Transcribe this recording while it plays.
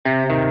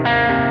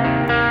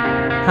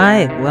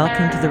Hi,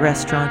 welcome to the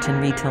Restaurant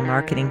and Retail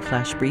Marketing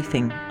Flash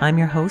Briefing. I'm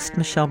your host,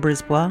 Michelle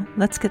Brisbois.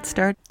 Let's get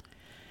started.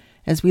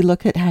 As we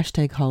look at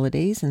hashtag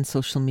holidays and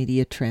social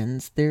media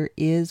trends, there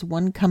is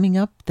one coming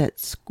up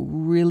that's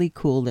really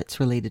cool that's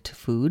related to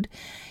food.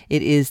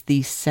 It is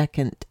the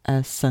second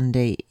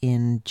Sunday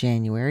in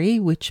January,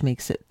 which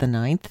makes it the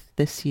 9th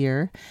this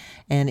year,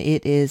 and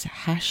it is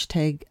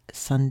hashtag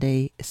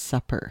Sunday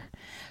Supper.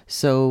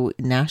 So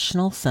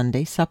National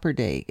Sunday Supper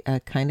Day,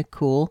 kind of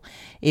cool.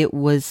 It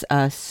was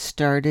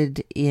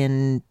started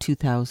in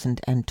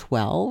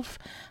 2012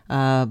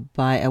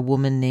 by a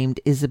woman named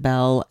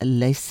Isabel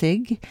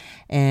Leissig,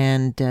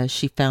 and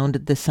she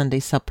founded the Sunday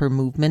Supper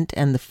movement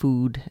and the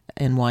Food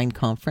and Wine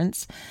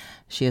Conference.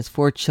 She has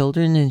 4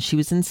 children, and she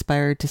was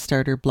inspired to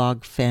start her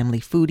blog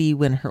Family Foodie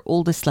when her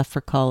oldest left for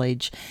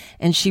college,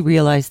 and she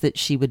realized that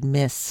she would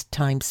miss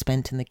time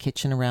spent in the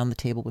kitchen around the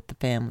table with the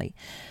family.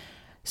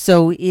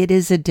 So it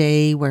is a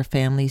day where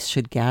families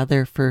should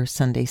gather for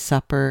Sunday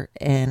supper.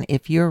 And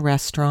if you're a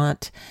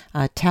restaurant,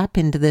 tap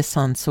into this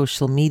on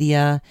social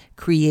media,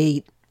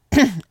 create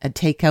a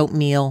takeout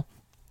meal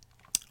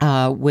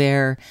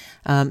where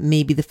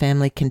maybe the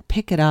family can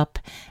pick it up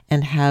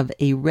and have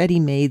a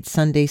ready-made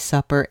Sunday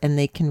supper, and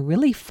they can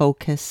really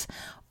focus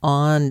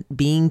on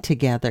being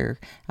together,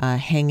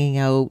 hanging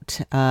out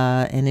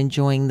and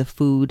enjoying the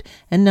food,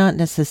 and not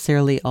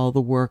necessarily all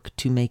the work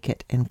to make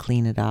it and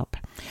clean it up.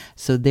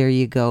 So there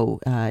you go,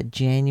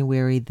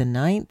 January the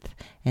 9th,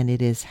 and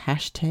it is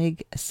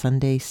hashtag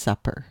Sunday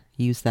Supper.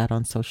 Use that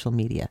on social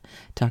media.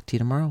 Talk to you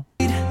tomorrow.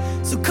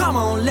 So come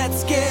on,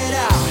 let's get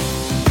out.